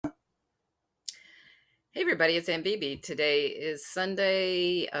Hey everybody, it's Aunt Bibi. Today is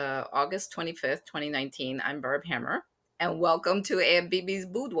Sunday, August 25th, 2019. I'm Barb Hammer, and welcome to Aunt Bibi's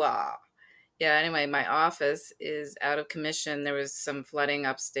Boudoir. Yeah, anyway, my office is out of commission. There was some flooding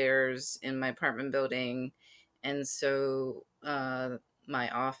upstairs in my apartment building, and so my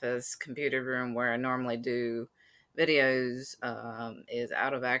office computer room where I normally do videos is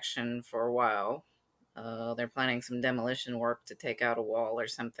out of action for a while. They're planning some demolition work to take out a wall or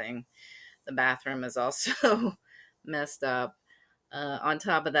something. The bathroom is also messed up. On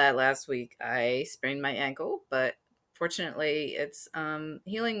top of that, last week I sprained my ankle, but fortunately it's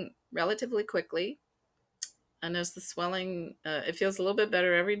healing relatively quickly. I noticed the swelling, it feels a little bit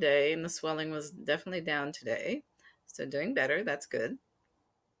better every day, and the swelling was definitely down today. So doing better, that's good.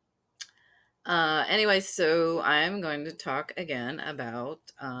 Anyway, so I'm going to talk again about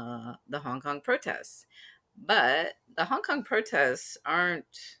the Hong Kong protests. But the Hong Kong protests aren't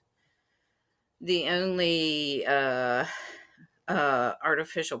the only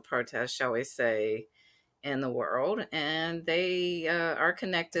artificial protests, shall we say, in the world, and they are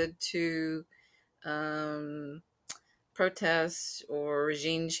connected to um, protests or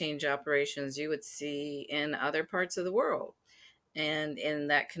regime change operations you would see in other parts of the world. And in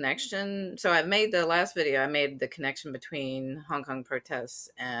that connection, so I've made the last video, I made the connection between Hong Kong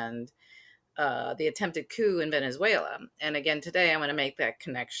protests and the attempted coup in Venezuela. And again, today I want to make that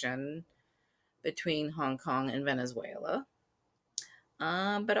connection between Hong Kong and Venezuela,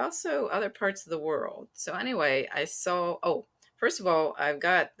 but also other parts of the world. So anyway, I saw, oh, first of all, I've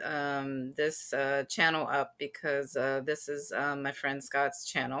got this channel up because this is my friend Scott's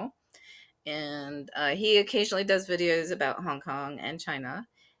channel. And he occasionally does videos about Hong Kong and China.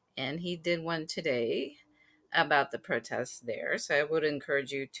 And he did one today about the protests there. So I would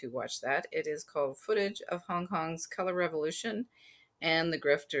encourage you to watch that. It is called Footage of Hong Kong's Color Revolution and the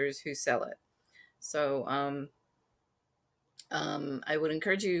Grifters Who Sell It. So I would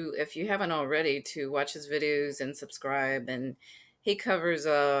encourage you, if you haven't already, to watch his videos and subscribe. And he covers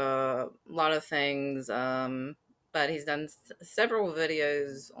a lot of things, but he's done several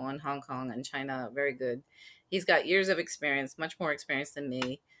videos on Hong Kong and China. Very good. He's got years of experience, much more experience than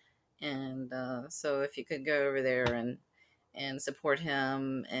me. And so if you could go over there and support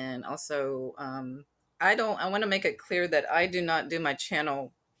him. And also, I want to make it clear that I do not do my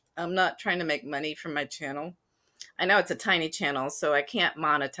channel. I'm not trying to make money from my channel. I know it's a tiny channel, so I can't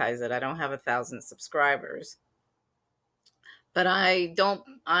monetize it. I don't have 1,000 subscribers. But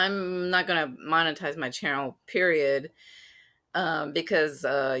I'm not going to monetize my channel, period, because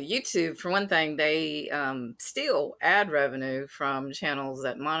YouTube, for one thing, they steal ad revenue from channels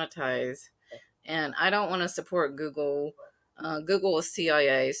that monetize. And I don't want to support Google. Google is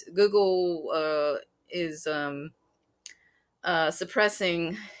CIA. Google is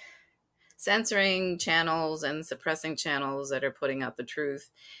suppressing, censoring channels and suppressing channels that are putting out the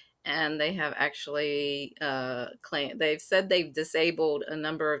truth. And they have actually they've said they've disabled a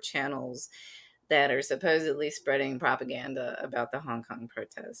number of channels that are supposedly spreading propaganda about the Hong Kong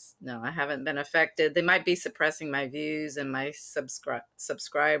protests. No, I haven't been affected. They might be suppressing my views and my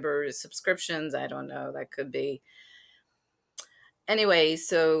subscriptions. I don't know. That could be. Anyway,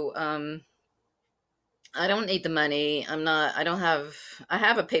 so I don't need the money. I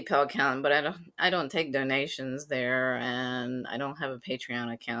have a PayPal account, but I don't take donations there, and I don't have a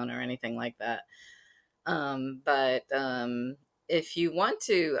Patreon account or anything like that. But if you want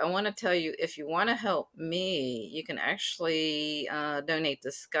to, I want to tell you, if you want to help me, you can actually donate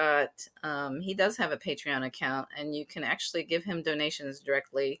to Scott. He does have a Patreon account, and you can actually give him donations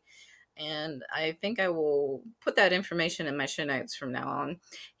directly. And I think I will put that information in my show notes from now on.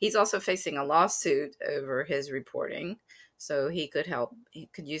 He's also facing a lawsuit over his reporting, so he could help. He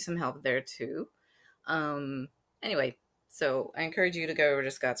could use some help there too. Anyway, so I encourage you to go over to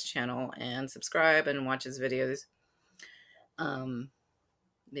Scott's channel and subscribe and watch his videos,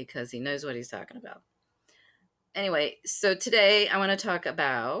 because he knows what he's talking about. Anyway, so today I want to talk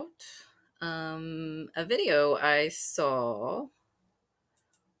about a video I saw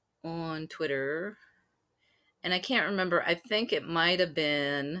on Twitter, and I can't remember. I think it might have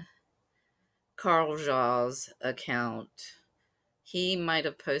been Carl Jaw's account. He might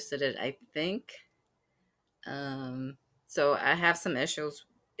have posted it, I think. So I have some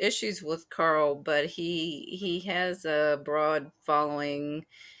issues with Carl, but he has a broad following.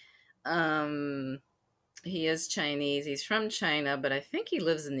 He is Chinese. He's from China, but I think he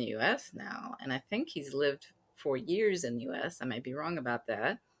lives in the U.S. now, and I think he's lived for years in the U.S. I might be wrong about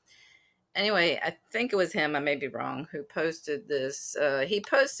that. Anyway, I think it was him, I may be wrong, who posted this. He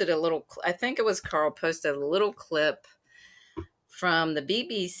posted a little, I think it was Carl, posted a little clip from the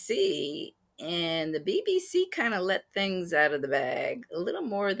BBC, And the BBC kind of let things out of the bag a little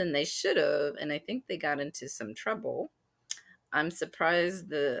more than they should have, and I think they got into some trouble. I'm surprised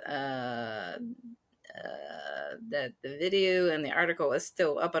that the video and the article is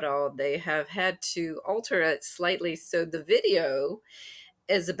still up at all. They have had to alter it slightly. So the video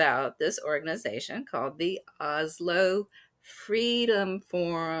is about this organization called the Oslo Freedom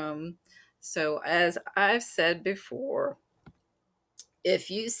Forum. So, as I've said before,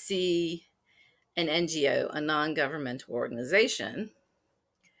 if you see an NGO, a non governmental organization,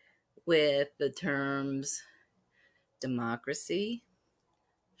 with the terms democracy,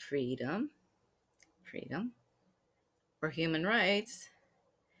 freedom, or human rights,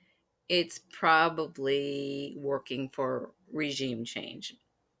 it's probably working for regime change,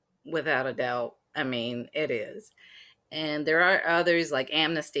 without a doubt. I mean, it is. And there are others like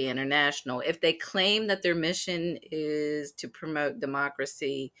Amnesty International. If they claim that their mission is to promote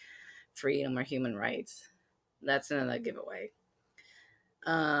democracy, freedom, or human rights, that's another giveaway.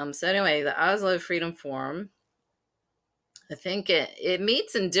 So anyway, the Oslo Freedom Forum, I think it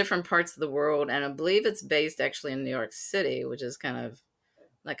meets in different parts of the world, and I believe it's based actually in New York City, which is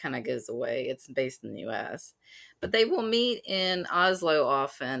that kind of gives away. It's based in the US. But they will meet in Oslo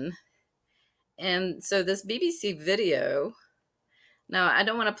often. And so this BBC video, now I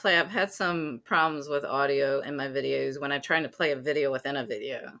don't want to play, I've had some problems with audio in my videos when I'm trying to play a video within a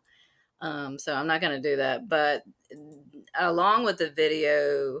video. So I'm not going to do that. But along with the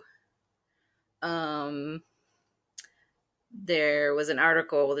video, there was an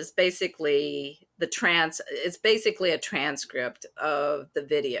article that's basically it's basically a transcript of the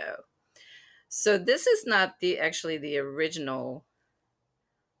video. So this is not actually the original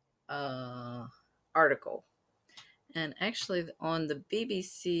article. And actually on the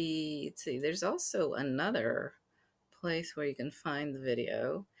BBC, let's see, there's also another place where you can find the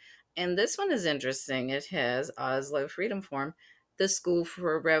video. And this one is interesting. It has Oslo Freedom Forum, the School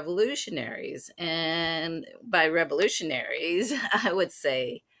for Revolutionaries. And by revolutionaries, I would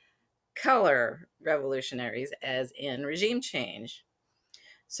say color revolutionaries, as in regime change.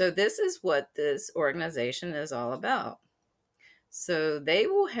 So this is what this organization is all about. So they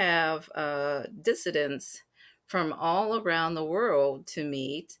will have dissidents from all around the world to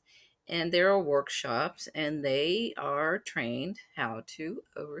meet, and there are workshops, and they are trained how to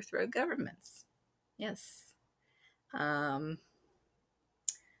overthrow governments. Yes. And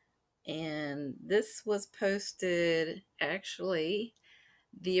this was posted, actually,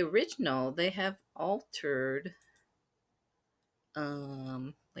 the original, they have altered.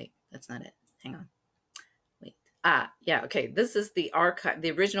 Wait, that's not it. Hang on. Wait. Yeah, okay. This is the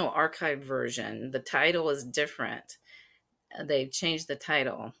original archived version. The title is different. They've changed the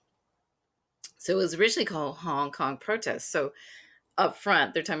title. So it was originally called Hong Kong Protests. So up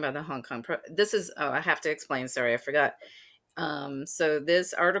front, they're talking about the Hong Kong This is, I have to explain. Sorry, I forgot. So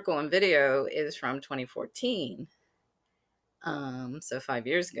this article and video is from 2014. So 5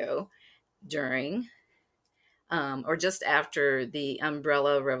 years ago, during or just after the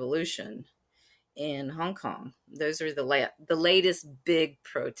Umbrella Revolution in Hong Kong. Those are the latest big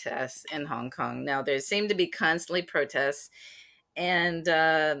protests in Hong Kong. Now, there seem to be constantly protests, and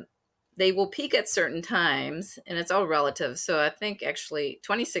they will peak at certain times, and it's all relative. So I think actually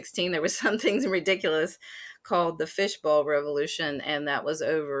 2016, there was something ridiculous called the Fishbowl Revolution, and that was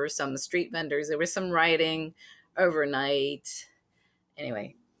over some street vendors. There was some rioting overnight.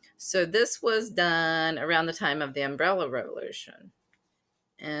 Anyway, so this was done around the time of the Umbrella Revolution.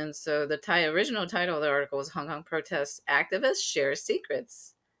 And so the original title of the article was Hong Kong Protests Activists Share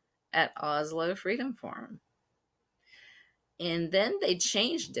Secrets at Oslo Freedom Forum. And then they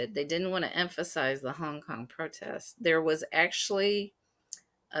changed it. They didn't want to emphasize the Hong Kong protests. There was actually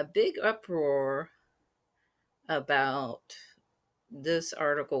a big uproar about this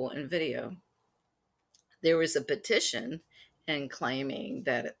article and video. There was a petition and claiming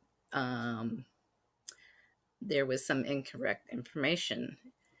that there was some incorrect information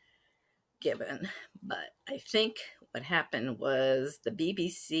given. But I think what happened was the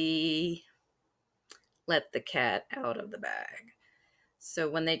BBC let the cat out of the bag. So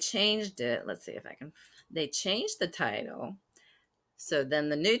when they changed it, let's see if I can, they changed the title. So then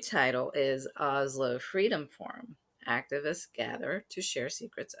the new title is Oslo Freedom Forum. Activists gather to share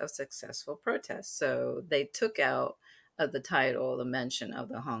secrets of successful protests. So they took out of the title the mention of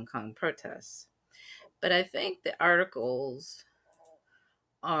the Hong Kong protests. But I think the articles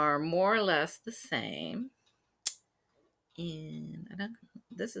are more or less the same. And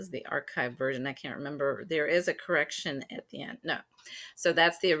this is the archived version. I can't remember. There is a correction at the end. No. So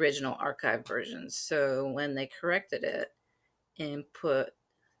that's the original archived version. So when they corrected it and put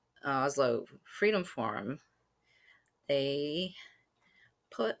Oslo Freedom Forum, they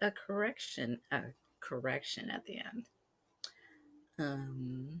put a correction at the end.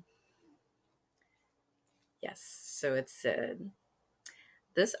 Yes, so it said,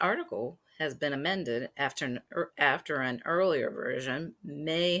 this article has been amended after an earlier version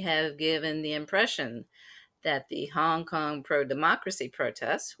may have given the impression that the Hong Kong pro-democracy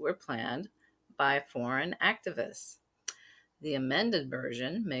protests were planned by foreign activists. The amended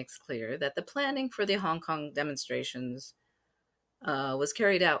version makes clear that the planning for the Hong Kong demonstrations was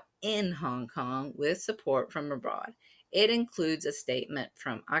carried out in Hong Kong with support from abroad. It includes a statement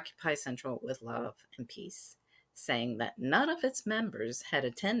from Occupy Central with Love and Peace, saying that none of its members had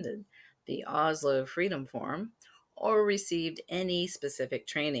attended the Oslo Freedom Forum or received any specific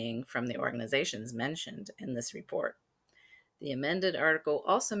training from the organizations mentioned in this report. The amended article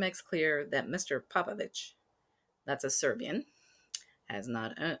also makes clear that Mr. Popovic, that's a Serbian, has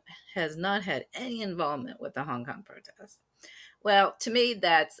not had any involvement with the Hong Kong protests. Well, to me,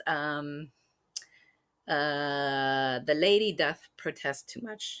 that's the lady doth protest too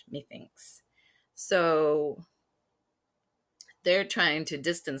much, methinks. So they're trying to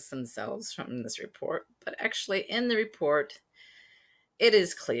distance themselves from this report, but actually in the report, it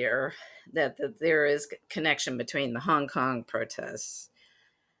is clear that there is connection between the Hong Kong protests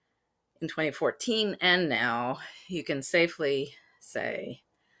in 2014 and now. You can safely say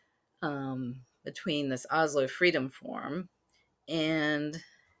between this Oslo Freedom Forum and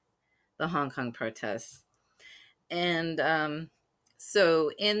the Hong Kong protests. And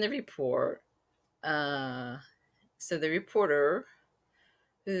so in the report, so the reporter,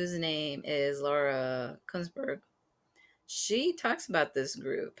 whose name is Laura Kunzberg, she talks about this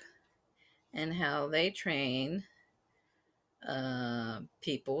group and how they train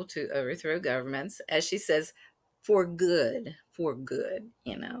people to overthrow governments, as she says, for good,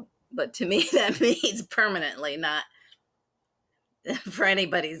 you know. But to me, that means permanently, not for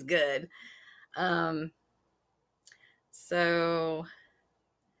anybody's good.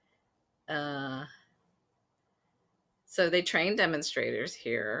 So they train demonstrators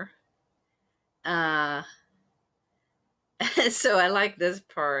here. So I like this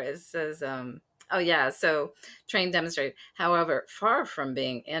part. It says, oh yeah, so train demonstrators. However, far from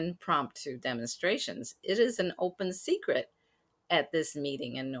being impromptu demonstrations, it is an open secret at this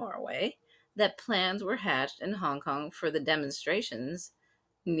meeting in Norway that plans were hatched in Hong Kong for the demonstrations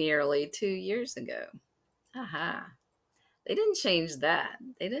nearly 2 years ago. Aha. They didn't change that.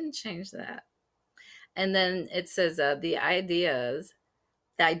 And then it says the idea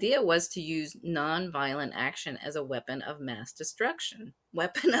was to use nonviolent action as a weapon of mass destruction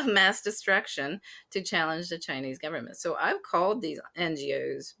to challenge the Chinese government. So I've called these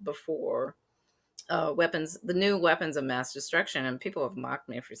NGOs before the new weapons of mass destruction, and people have mocked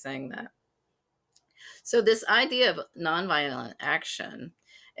me for saying that. So this idea of nonviolent action,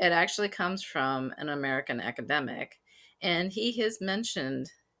 it actually comes from an American academic, and he has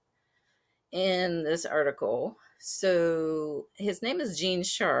mentioned in this article. So his name is Gene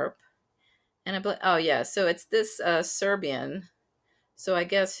Sharp, and I believe, oh yeah, so it's this Serbian. So I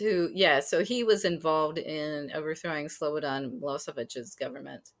guess so he was involved in overthrowing Slobodan Milosevic's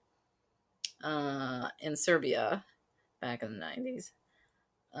government in Serbia back in the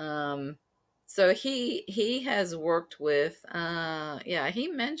 90s. So he has worked with, he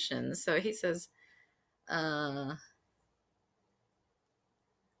mentions, so he says, so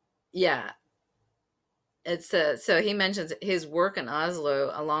he mentions his work in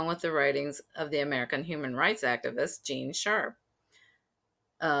Oslo along with the writings of the American human rights activist Gene Sharp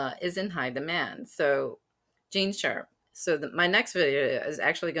is in high demand. So Gene Sharp. So my next video is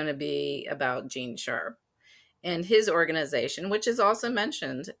actually going to be about Gene Sharp and his organization, which is also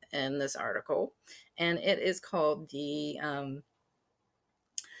mentioned in this article. And it is called the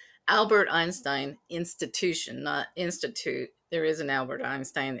Albert Einstein Institution, not Institute. There is an Albert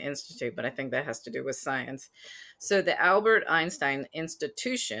Einstein Institute, but I think that has to do with science. So the Albert Einstein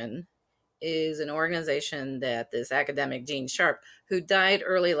Institution is an organization that this academic, Gene Sharp, who died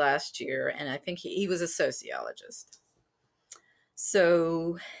early last year, and I think he was a sociologist.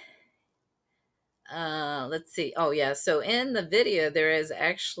 So let's see. Oh, yeah. So in the video, there is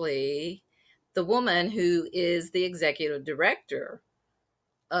actually the woman who is the executive director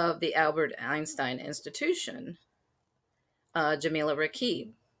of the Albert Einstein Institution, Jamila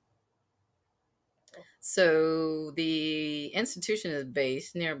Rakib. So the institution is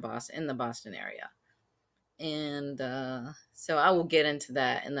based near Boston, in the Boston area. And so I will get into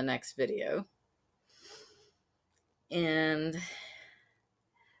that in the next video. And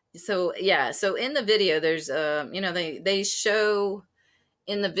so, yeah, so in the video, there's, they show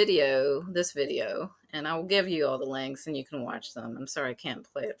in the video, this video, and I will give you all the links and you can watch them. I'm sorry I can't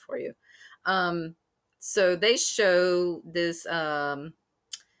play it for you. So they show this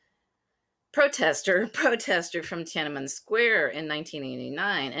protester from Tiananmen Square in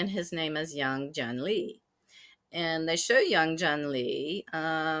 1989, and his name is Yang Jianli. And they show Yang Jianli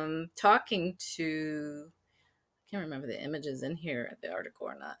talking to, I can't remember the images in here at the article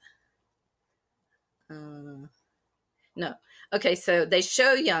or not. No. Okay, so they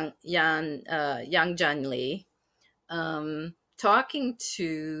show Yang Jianli talking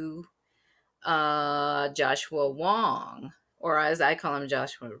to Joshua Wong, or as I call him,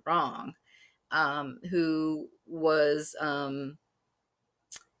 Joshua Wrong, who was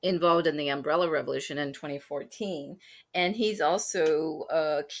involved in the Umbrella Revolution in 2014. And he's also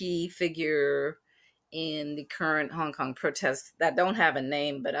a key figure in the current Hong Kong protests that don't have a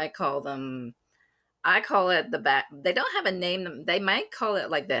name, but I call it the back. They don't have a name. They might call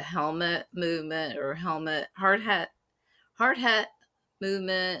it like the helmet movement or hard hat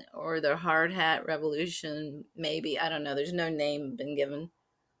movement or the hard hat revolution. Maybe, I don't know. There's no name been given.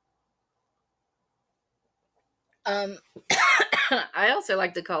 I also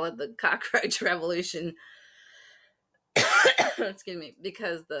like to call it the cockroach revolution. Excuse me,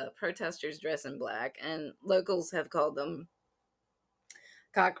 because the protesters dress in black, and locals have called them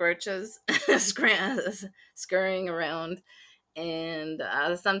cockroaches scurrying around, and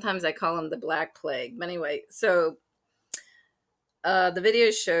sometimes I call them the Black Plague. But anyway, so the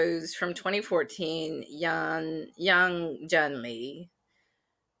video shows from 2014 Yang Jianli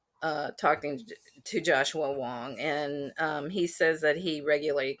talking to Joshua Wong, and he says that he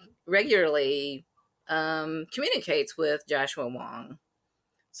regularly communicates with Joshua Wong.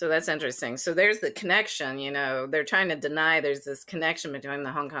 So that's interesting. So there's the connection. They're trying to deny there's this connection between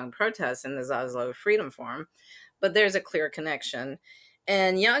the Hong Kong protests and the Oslo Freedom Forum, but there's a clear connection.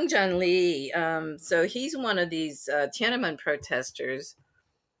 And Yang Jianli, so he's one of these Tiananmen protesters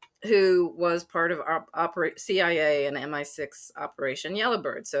who was part of CIA and MI6 Operation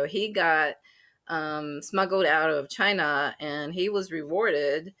Yellowbird. So he got smuggled out of China, and he was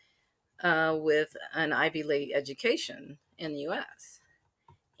rewarded with an Ivy League education in the U.S.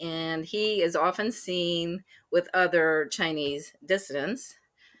 And he is often seen with other Chinese dissidents,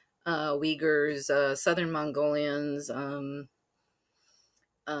 Uyghurs, Southern Mongolians, Hong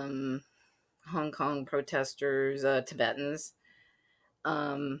Kong protesters, Tibetans.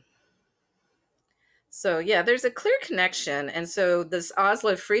 So yeah, there's a clear connection. And so this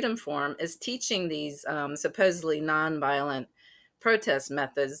Oslo Freedom Forum is teaching these supposedly nonviolent protest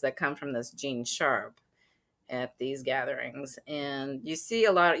methods that come from this Gene Sharp at these gatherings. And you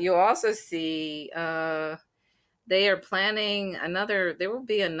also see they are planning there will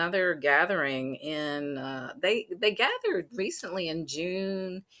be another gathering they gathered recently in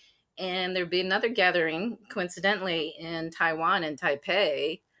June, and there'll be another gathering coincidentally in Taiwan, in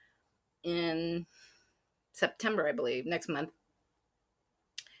Taipei, in September, I believe, next month.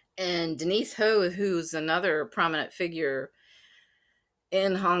 And Denise Ho, who's another prominent figure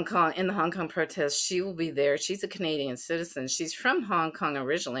in Hong Kong, in the Hong Kong protests, she will be there. She's a Canadian citizen. She's from Hong Kong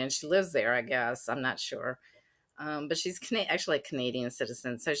originally, and she lives there, I guess. I'm not sure. But she's actually a Canadian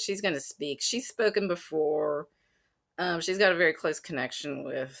citizen, so she's going to speak. She's spoken before. She's got a very close connection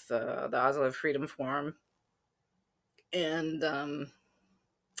with the Oslo Freedom Forum. And the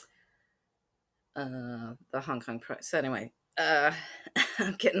Hong Kong protest. So anyway, I'm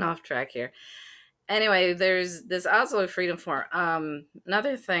getting off track here. Anyway, there's this Oslo Freedom Forum.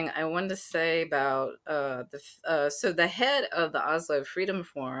 Another thing I wanted to say about so the head of the Oslo Freedom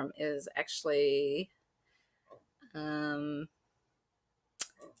Forum is actually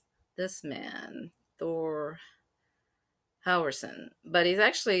this man, Thor Halverson, but he's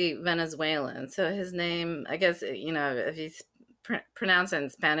actually Venezuelan. So his name, I guess, if he's pronounced in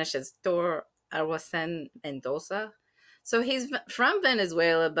Spanish, is Thor Halverson Mendoza. So he's from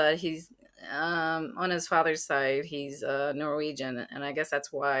Venezuela, but he's on his father's side, he's Norwegian, and I guess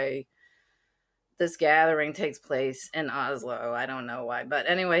that's why this gathering takes place in Oslo. I don't know why, but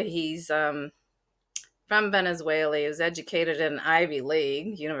anyway, he's from Venezuela. He was educated in Ivy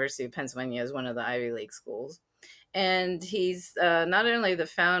League. University of Pennsylvania is one of the Ivy League schools, and he's not only the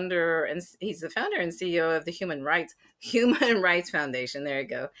founder, and he's the founder and CEO of the Human Rights Foundation. There you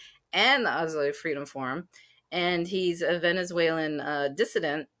go, and the Oslo Freedom Forum. And he's a Venezuelan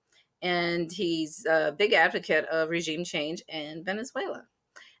dissident, and he's a big advocate of regime change in Venezuela.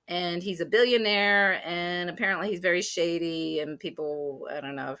 And he's a billionaire, and apparently he's very shady, and people, I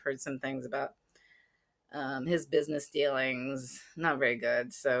don't know, I've heard some things about his business dealings, not very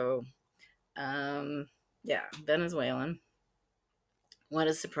good. So, yeah, Venezuelan. What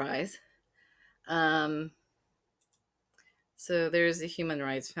a surprise. Um, so there's the Human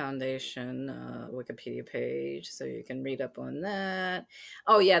Rights Foundation Wikipedia page, so you can read up on that.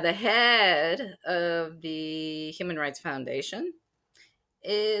 Oh, yeah, the head of the Human Rights Foundation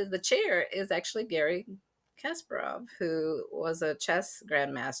is the chair is actually Gary Kasparov, who was a chess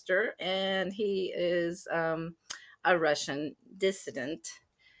grandmaster, and he is a Russian dissident,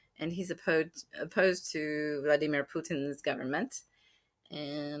 and he's opposed to Vladimir Putin's government,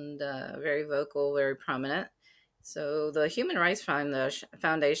 and very vocal, very prominent. So the Human Rights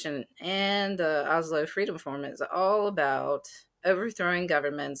Foundation and the Oslo Freedom Forum is all about overthrowing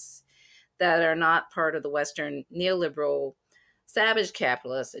governments that are not part of the Western neoliberal savage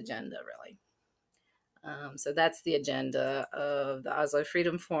capitalist agenda, really. So that's the agenda of the Oslo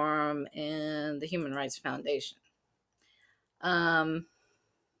Freedom Forum and the Human Rights Foundation.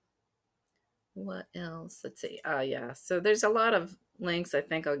 What else? Let's see. Yeah. So there's a lot of links I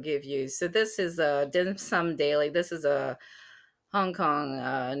think I'll give you. So this is Dim Sum Daily. This is a Hong Kong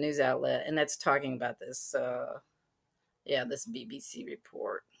news outlet, and it's talking about this. This BBC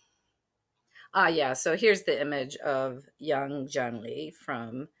report. Yeah. So here's the image of young John Lee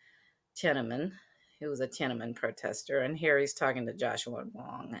from Tiananmen. He was a Tiananmen protester, and here he's talking to Joshua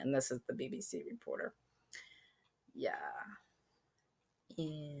Wong, and this is the BBC reporter. Yeah.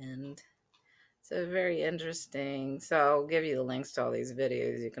 And so very interesting. So I'll give you the links to all these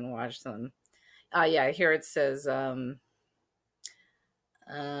videos. You can watch them. Yeah, here it says, I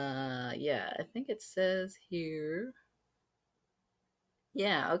think it says here.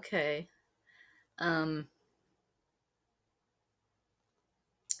 Yeah, okay.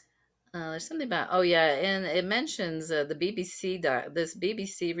 There's something about, and it mentions the BBC, this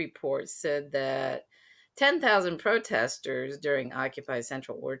BBC report said that 10,000 protesters during Occupy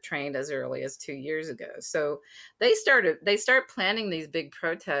Central were trained as early as 2 years ago. So they start planning these big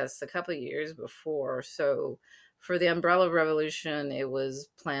protests a couple of years before. So for the Umbrella Revolution, it was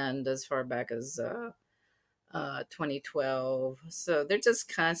planned as far back as 2012. So they're just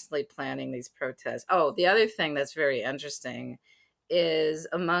constantly planning these protests. Oh, the other thing that's very interesting is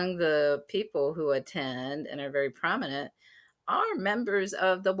among the people who attend and are very prominent are members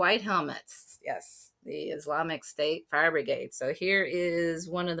of the White Helmets. Yes, the Islamic State Fire Brigade. So here is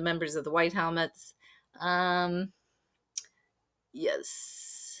one of the members of the White Helmets.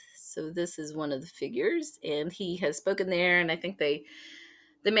 Yes. So this is one of the figures, and he has spoken there, and I think they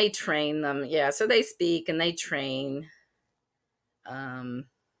may train them. Yeah, so they speak and they train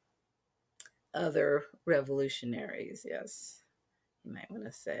other revolutionaries. Yes, you might want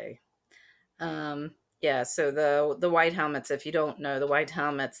to say. So the White Helmets, if you don't know, the White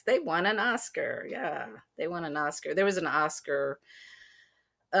Helmets, they won an Oscar. Yeah, they won an Oscar. There was an Oscar,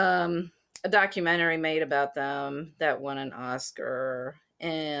 a documentary made about them that won an Oscar.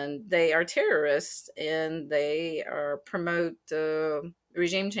 And they are terrorists, and they promote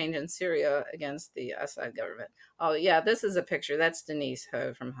regime change in Syria against the Assad government. Oh, yeah, this is a picture. That's Denise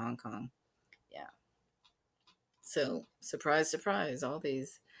Ho from Hong Kong. Yeah. So, surprise, surprise, all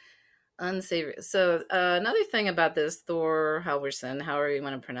these unsavory. So another thing about this Thor Halvorsen, however you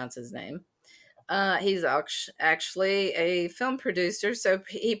want to pronounce his name, he's actually a film producer. So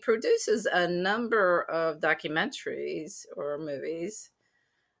he produces a number of documentaries or movies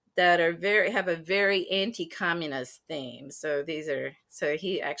that have a very anti-communist theme. So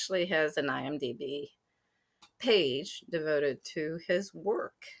he actually has an IMDb page devoted to his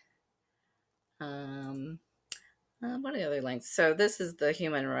work. What are the other links? So this is the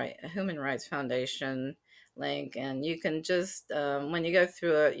Human Rights Foundation link, and you can just when you go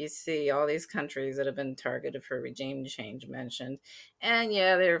through it, you see all these countries that have been targeted for regime change mentioned, and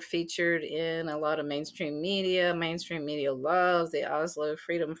yeah, they're featured in a lot of mainstream media. Mainstream media loves the Oslo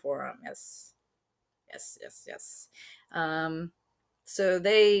Freedom Forum. Yes. So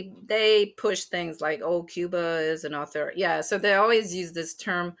they push things like, oh, Cuba is an author. Yeah, so they always use this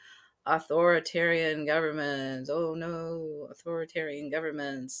term, authoritarian governments. Oh no, authoritarian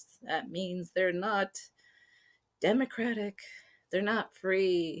governments. That means they're not democratic. They're not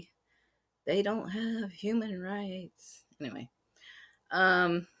free. They don't have human rights. Anyway,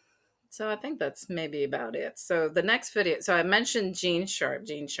 so I think that's maybe about it. So the next video, so I mentioned Gene Sharp.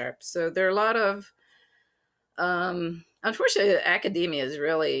 So there are a lot of, unfortunately, academia has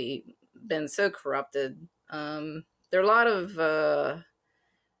really been so corrupted. There are a lot of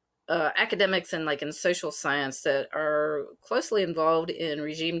academics and in social science that are closely involved in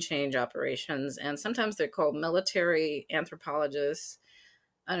regime change operations, and sometimes they're called military anthropologists.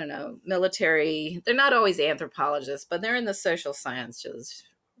 I don't know, military. They're not always anthropologists, but they're in the social sciences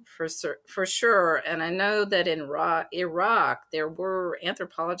for sure. And I know that in Iraq there were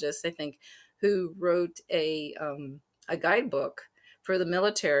anthropologists, I think, who wrote a guidebook for the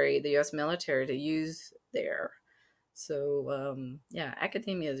military, the U.S. military, to use there. So yeah,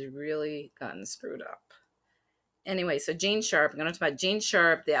 academia has really gotten screwed up. Anyway, so Gene Sharp. I'm going to talk about Gene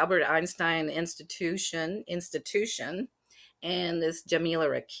Sharp, the Albert Einstein institution, and this Jamila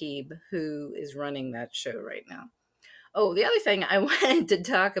Rakib, who is running that show right now. Oh, the other thing I wanted to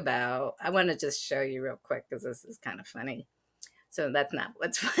talk about, I want to just show you real quick because this is kind of funny. So that's not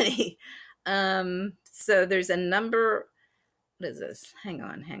what's funny. So there's a number. What is this? Hang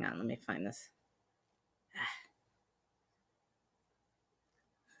on. Let me find this.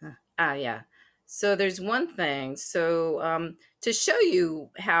 Yeah. So there's one thing. So to show you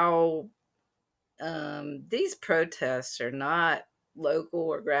how these protests are not local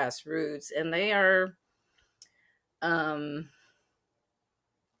or grassroots, and they are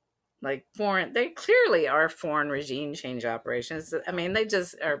like foreign. They clearly are foreign regime change operations. I mean, they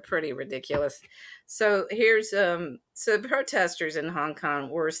just are pretty ridiculous. So here's so the protesters in Hong Kong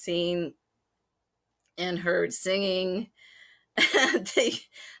were seen and heard singing the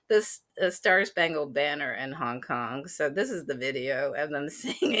Star Spangled Banner in Hong Kong. So this is the video of them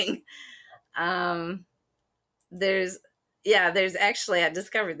singing. Um, there's there's actually, I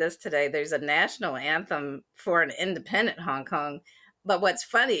discovered this today. There's a national anthem for an independent Hong Kong. But what's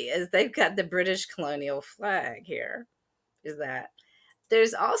funny is they've got the British colonial flag here. Is that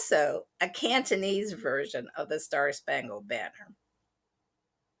there's also a Cantonese version of the Star Spangled Banner.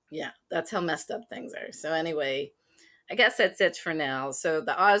 Yeah, that's how messed up things are. So anyway, I guess that's it for now. So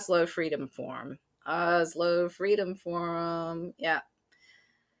the Oslo Freedom Forum. Oslo Freedom Forum. Yeah.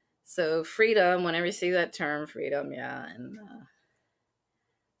 So freedom, whenever you see that term, freedom, yeah. And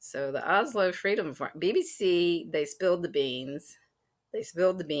so the Oslo Freedom Forum. BBC, they spilled the beans.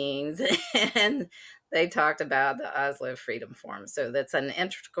 And they talked about the Oslo Freedom Forum. So that's an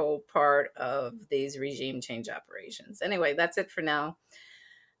integral part of these regime change operations. Anyway, that's it for now.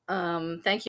 Thank you.